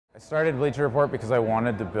Started Bleacher Report because I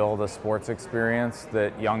wanted to build a sports experience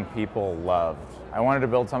that young people loved. I wanted to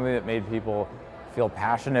build something that made people feel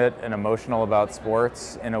passionate and emotional about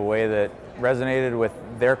sports in a way that resonated with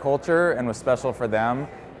their culture and was special for them,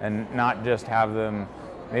 and not just have them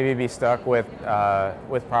maybe be stuck with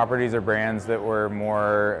properties or brands that were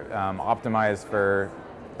more optimized for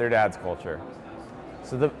their dad's culture.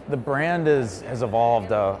 So the brand has evolved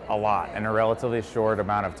a lot in a relatively short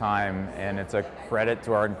amount of time, and it's a credit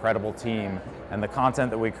to our incredible team and the content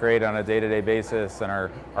that we create on a day-to-day basis, and our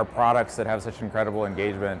products that have such incredible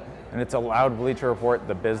engagement. And it's allowed Bleacher Report,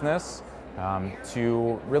 the business,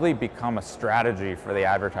 to really become a strategy for the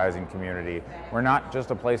advertising community. We're not just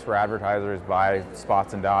a place where advertisers buy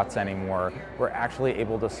spots and dots anymore. We're actually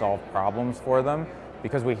able to solve problems for them,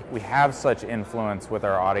 because we have such influence with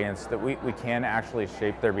our audience that we can actually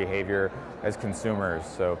shape their behavior as consumers.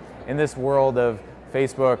 So in this world of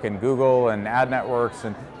Facebook and Google and ad networks,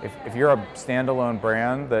 and if you're a standalone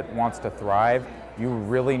brand that wants to thrive, you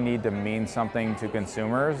really need to mean something to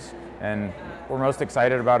consumers. And what we're most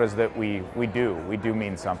excited about is that we do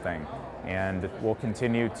mean something. And we'll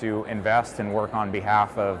continue to invest and work on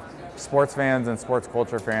behalf of sports fans and sports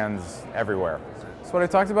culture fans everywhere. So what I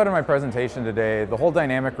talked about in my presentation today, the whole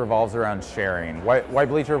dynamic revolves around sharing. Why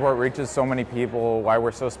Bleacher Report reaches so many people, why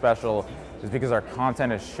we're so special, is because our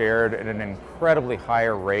content is shared at an incredibly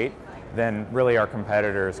higher rate than really our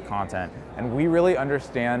competitors' content. And we really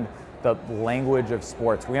understand the language of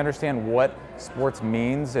sports. We understand what sports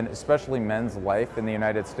means, and especially men's life in the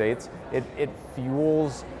United States. It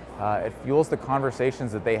fuels the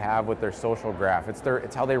conversations that they have with their social graph.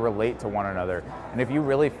 It's how they relate to one another. And if you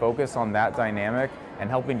really focus on that dynamic and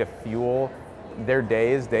helping to fuel their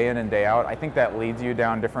days, day in and day out, I think that leads you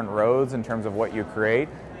down different roads in terms of what you create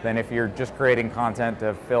than if you're just creating content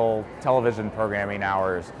to fill television programming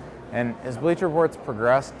hours. And as Bleacher Report's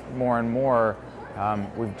progressed more and more,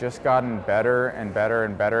 we've just gotten better and better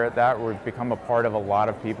and better at that. We've become a part of a lot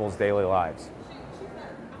of people's daily lives.